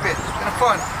little bit, in the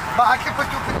front. But I can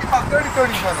put 255, 30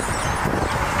 on it.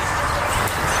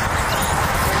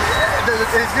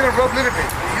 It's gonna rub a little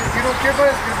bit. You don't care, but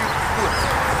it's gonna be good.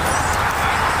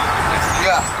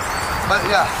 Yeah. But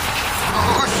yeah.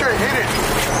 Go straight, hit it.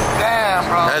 Damn,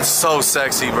 bro. That's so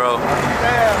sexy, bro.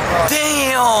 Damn, bro.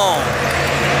 Damn!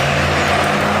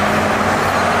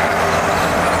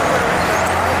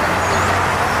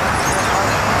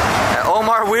 And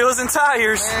Omar wheels and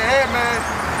tires. Hey, man.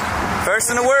 First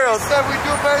in the world. That we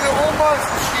do better than Omar's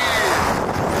shit.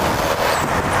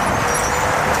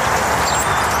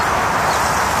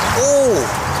 Ooh.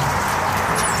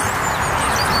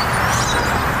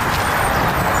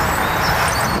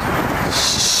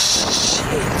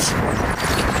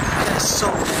 That's so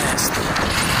nasty.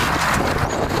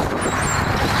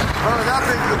 Bro, that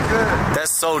thing looks good.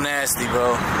 That's so nasty, bro.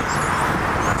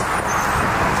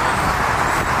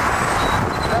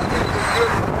 That thing looks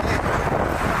good.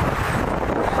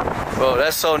 Bro,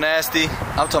 that's so nasty.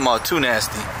 I'm talking about too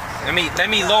nasty. Let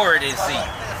me lower it and see.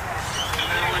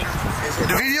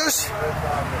 The videos?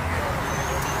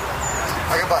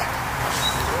 I can buy.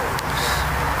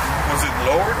 Was it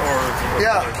lowered or?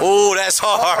 Yeah. Oh, that's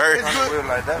hard. It's good.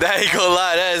 That ain't gonna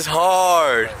lie, that is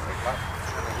hard.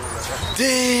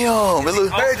 Damn. It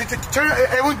look, Hey, turn it.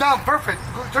 It went down perfect.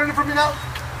 Turn it for me now.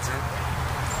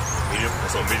 Medium?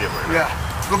 It's on medium right now.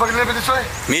 Yeah. Go back a little bit this way.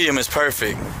 medium is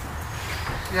perfect.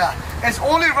 Yeah. It's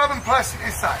only rubbing plastic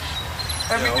inside.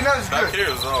 Everything else is Back good. here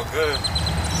is all good.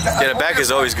 Yeah, the back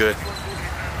is always good.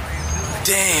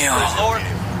 Damn.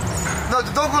 No,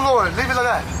 don't go lower. Leave it like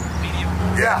that.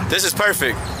 Yeah. This is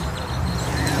perfect.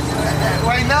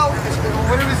 Right now,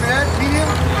 whatever is in that medium,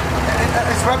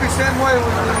 it's rubbing same way with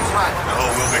it's hot. The whole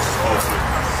wheelbase is full flip.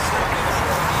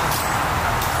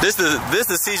 This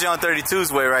the CJ on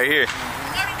 32's way right here.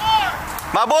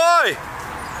 My boy!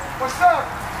 What's up?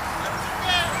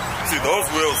 See, those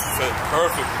wheels fit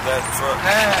perfect with that truck.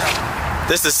 Yeah.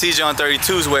 This the CJ on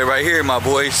 32's way right here, my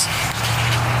boys.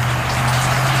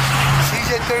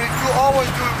 CJ 32 always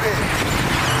do it big.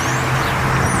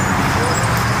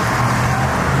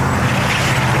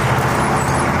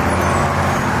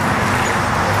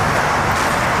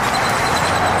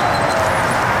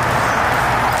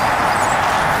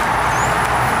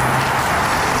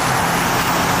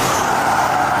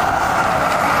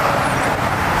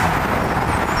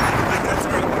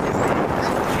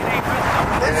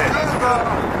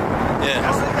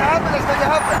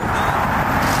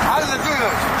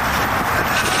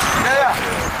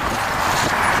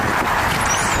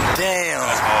 Damn.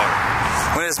 That's hard.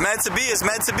 When it's meant to be, it's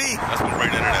meant to be. That's gonna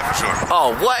break the internet for sure.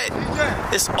 Oh, what?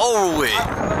 It's over with.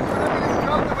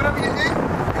 Whenever you eat,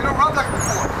 you don't rub like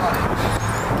before.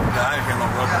 Nah, I ain't getting no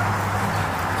rubber.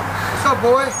 What's up,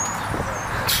 boy?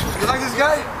 You like this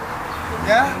guy?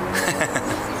 Yeah?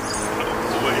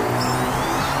 Wait.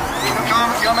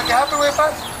 You wanna make it happen real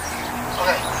fast?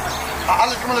 Okay.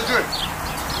 I'm gonna do it.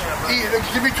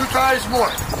 Give me 2 tires more.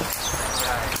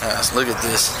 Let's look at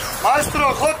this.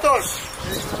 Maestro, Jotos.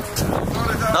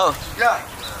 No. Yeah.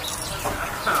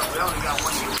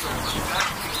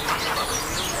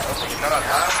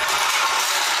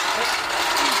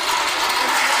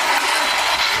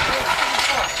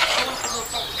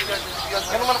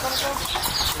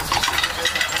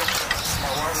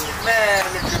 Man,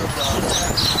 look good, bro.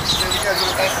 You guys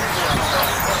look like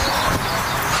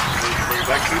Bring it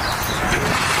back to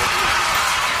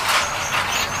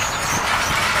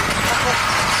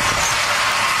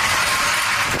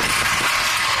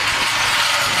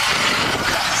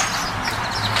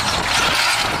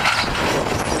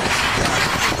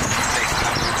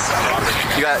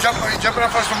You got Are you jumping up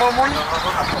for tomorrow morning?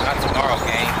 Not tomorrow,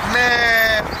 gang.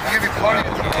 Man, you be partying.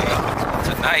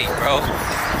 Tonight, bro.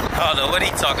 I don't know what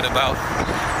he talking about.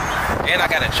 And I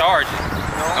gotta charge it.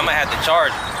 I'm gonna have to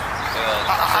charge it.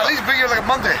 At least bring it like a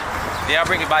Monday. Yeah, I'll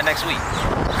bring it by next week.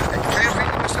 Can you bring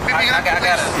Mr. BB I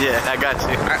gotta. Yeah, I got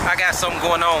you. I got something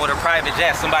going on with a private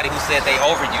jet. Somebody who said they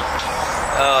over you.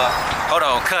 Hold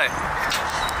on, cut.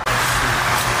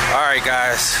 All right,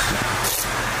 guys.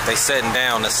 They setting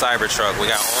down the Cybertruck. We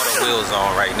got all the wheels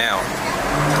on right now.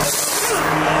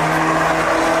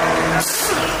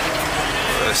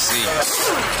 Let's see.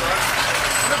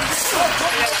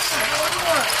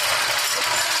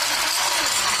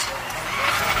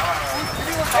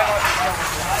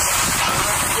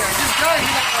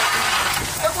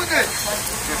 What was it?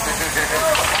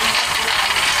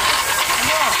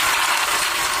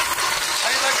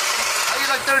 How you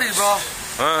like 30, bro?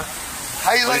 Huh?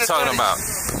 How you What like you talking 30? about?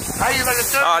 How you like a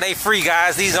 30? Oh, they free,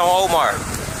 guys. These on Omar.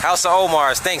 House of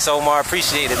Omar's. Thanks, Omar.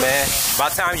 Appreciate it, man. By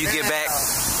the time you get back.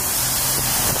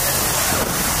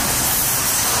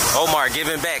 Omar,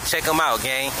 giving back. Check him out,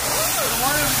 gang.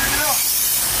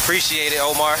 Appreciate it,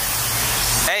 Omar.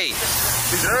 Hey.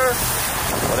 He's there.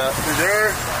 What up? He's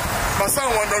there. My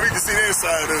son wanted to know if he can see the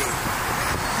inside of it.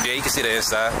 Yeah, you can see the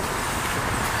inside.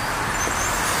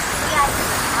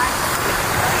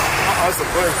 That's a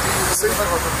play. See?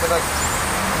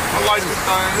 I like this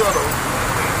thing, you know.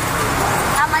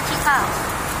 How much it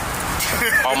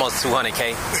cost? Almost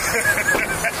 200K.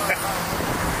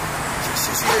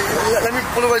 Let me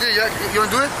pull it right there. You want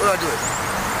to do it or I do it?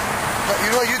 You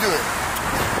know what? You do it.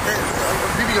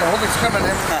 BB, hold this camera,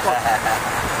 man.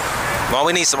 Well,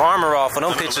 we need some armor off for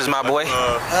them pictures, my boy.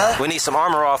 We need some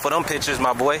armor off for them pictures,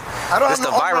 my boy. This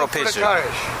the viral picture.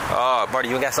 Oh, Barty,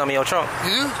 you got some in your trunk?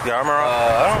 You do? Your armor on?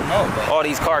 I don't know, but... All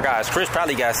these car guys. Chris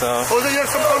probably got some. Oh, you have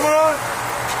some armor on?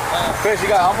 Chris, you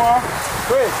got armor on?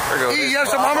 Chris. You have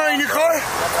some armor in your car?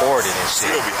 Recorded and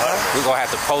shit. We're gonna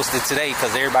have to post it today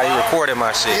because everybody recorded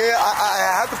my shit. Yeah,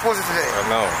 I have to post it today. I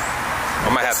know.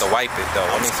 I'm gonna have to wipe it though.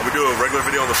 We do a regular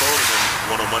video on the phone and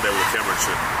then one on Monday with a camera and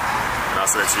shit. And I'll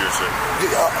send it to you and shit.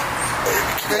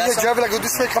 Can you drive it like go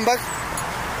this way, come back?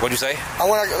 What'd you say? I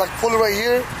want to like pull it right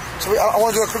here. So I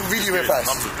want to do a quick video real fast.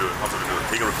 I'm gonna do it.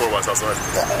 He can record while it's outside.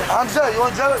 I'm sorry, you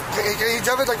want to drive it? Can you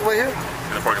drive it like right here?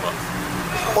 In the parking lot.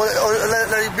 Or let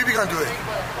BB gonna do it?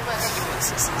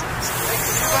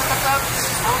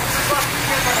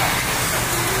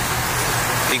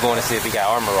 He going to see if he got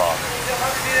armor off.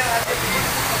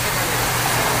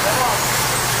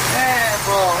 Man,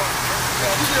 bro.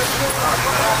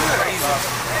 Hey,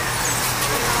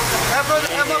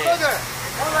 my brother.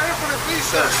 I'm right here for the police,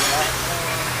 sir.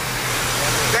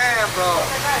 Damn, bro.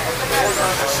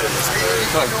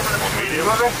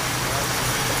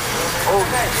 Oh,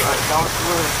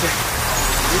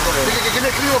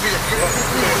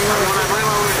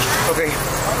 okay.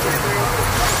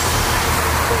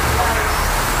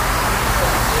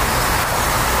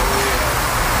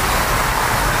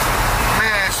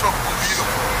 Man, so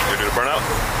beautiful. You do the burnout?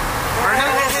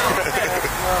 Burnout?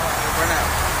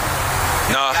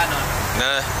 Nah.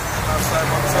 Man,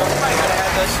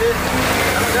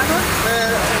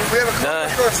 we have a couple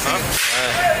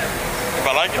If I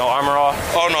like it? No armor off?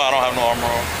 Oh, no, I don't have no armor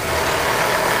on.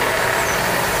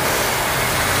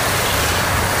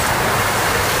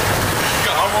 You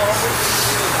got armor on?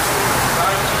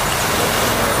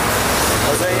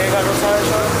 Jose, you ain't got no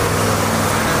tires on?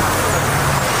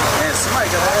 Man, somebody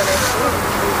got to have that.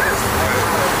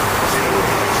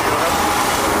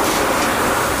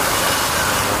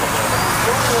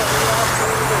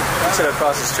 I said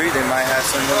across the street they might have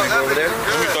some when they go over there.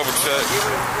 Let me double check.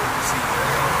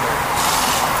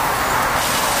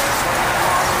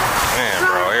 Man,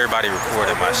 bro, everybody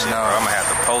recorded my shit, bro. I'm gonna have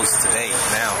to post today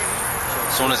now.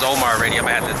 As soon as Omar ready, I'm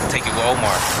gonna have to take it with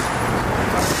Omar.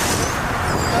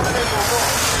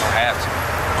 I have to.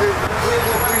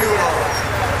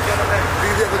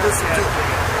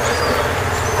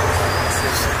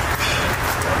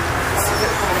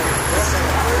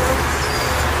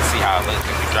 See how it looks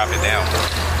when we drop it down.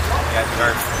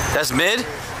 That's mid?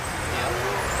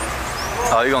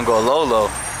 Oh, you're gonna go low, low.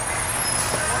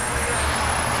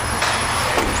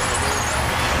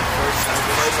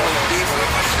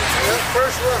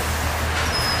 First one.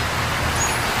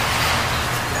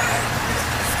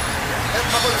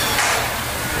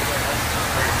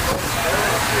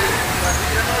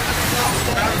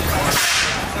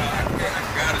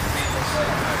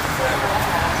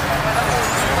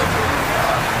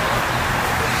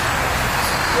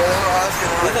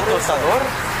 ¿Es el tostador?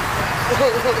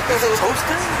 ¿Es el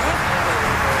toaster?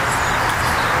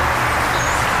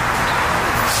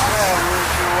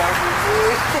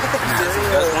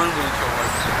 That's one way to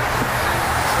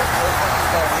work.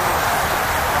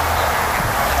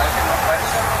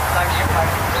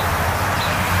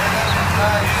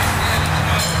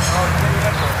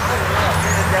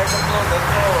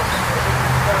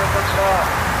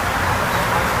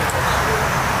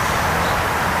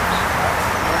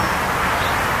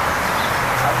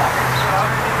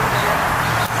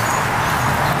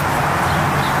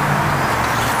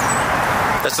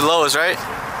 That's the lowest, right?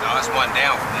 No, it's one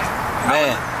down from that.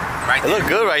 Man, Right it there. looked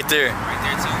good right there. Right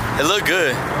there too. It looked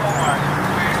good.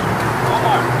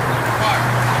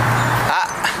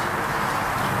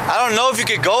 I don't know if you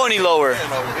could go any lower.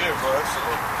 And over here, bro, that's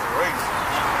crazy.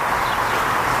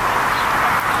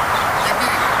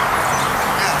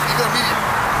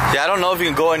 Yeah, I don't know if you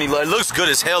can go any lower. It looks good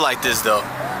as hell like this though.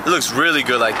 It looks really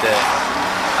good like that.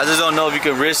 I just don't know if you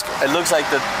could risk. It looks like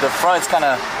the front's kind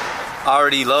of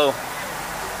already low.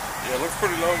 Yeah, it looks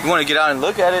pretty low. You want to get out and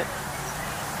look at it?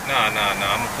 No. I'm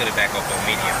gonna put it back up on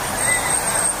medium.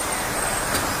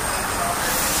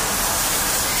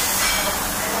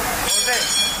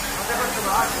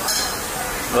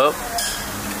 Well,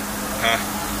 Huh?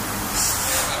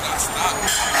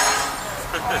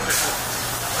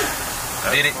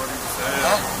 Did it?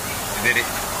 Huh? Did it?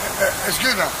 It's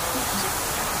good now.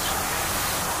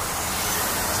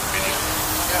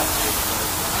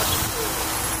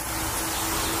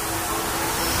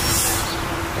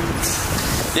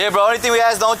 yeah, bro. Only thing we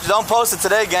ask, don't post it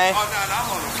today, gang. Oh, no,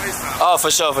 I'm on the FaceTime. Oh, for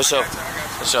sure. For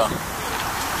sure.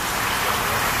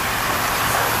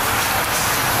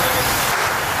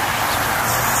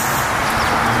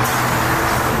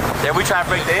 Yeah, we trying to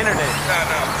break the internet.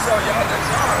 So y'all the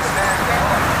cars,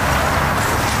 man.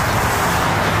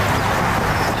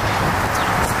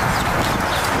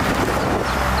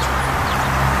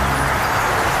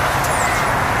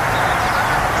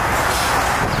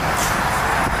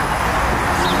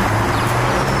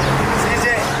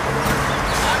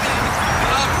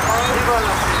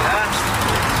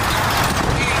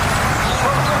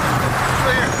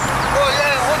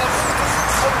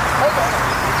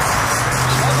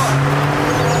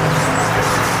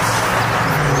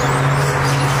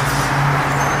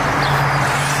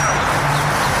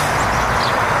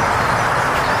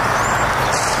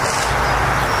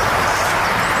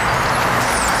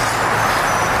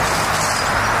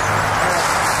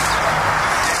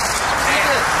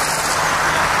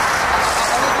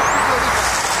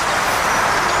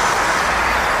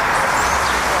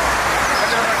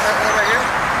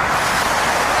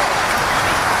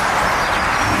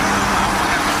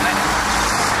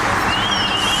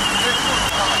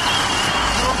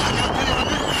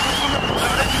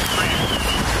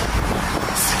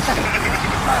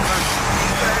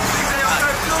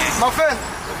 My friend.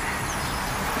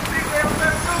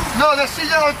 No, that's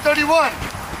CJ on 31.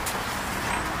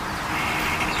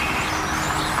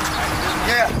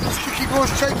 Yeah, just keep going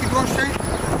straight,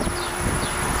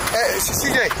 Hey,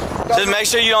 CJ. Just make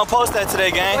sure you don't post that today,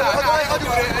 gang. I'll do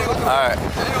it. All right.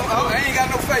 I ain't got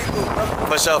no Facebook,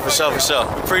 bro. For sure.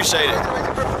 Appreciate it.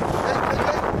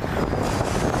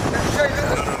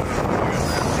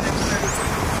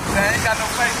 I ain't got no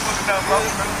Facebook enough, bro.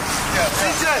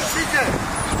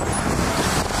 CJ.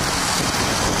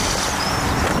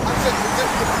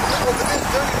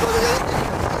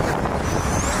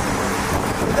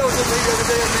 That was the other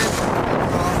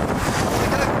day,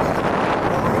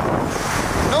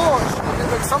 no,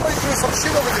 somebody threw some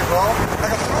shit over there, bro.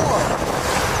 Like a throw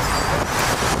up.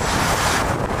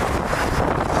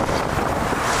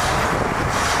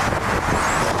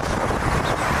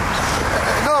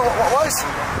 No, what is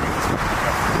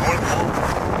it?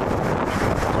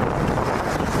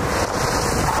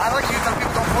 I like you tell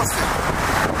people don't post it.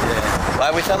 Yeah.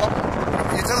 Why we tell them?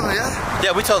 You tell them, yeah?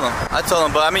 Yeah, we told them. I told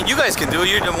them, but I mean, you guys can do it.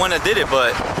 You're the one that did it,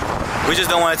 but we just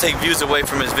don't want to take views away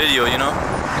from his video, you know?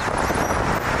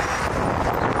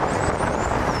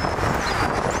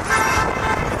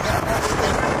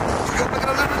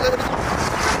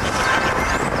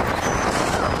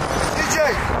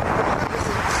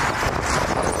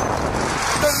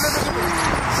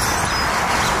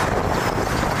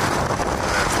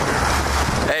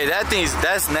 Hey,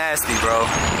 that's nasty, bro.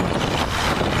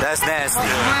 That's nasty.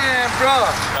 Man, bro.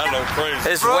 I know, crazy.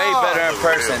 It's way better in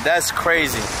person. That's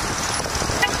crazy.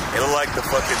 It look like the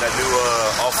fucking that new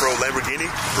off-road Lamborghini.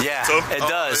 Yeah, So- it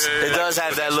does. yeah, It does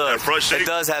have that look. That front shape. It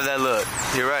does have that look.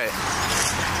 You're right.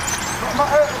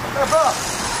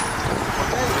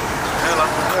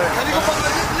 Can you go back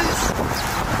like this,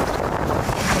 please?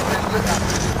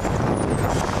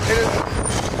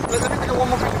 Let me take one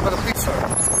more picture for the pizza.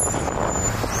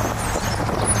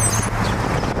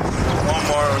 One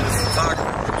more on this photography.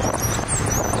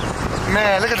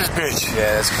 Man, look at this bitch.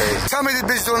 Yeah, that's crazy. Tell me this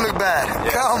bitch don't look bad.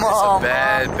 Yeah, Come it's on. a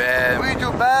bad. We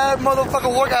do bad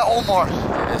motherfucking work at Omar.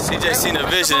 Yeah, CJ seen a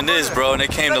vision in this, bro, and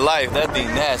it came to life. That thing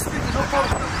nasty.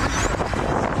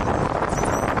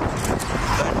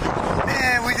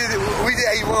 Man, we did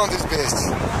A1 on this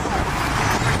bitch.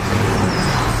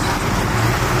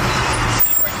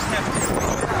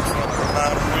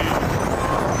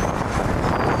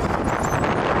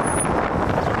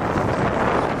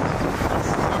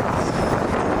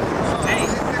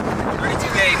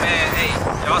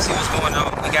 Y'all see what's going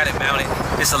on? We got it mounted.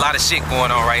 There's a lot of shit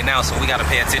going on right now, so we got to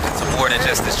pay attention to more than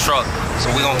just this truck. So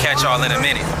we're going to catch y'all in a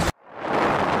minute.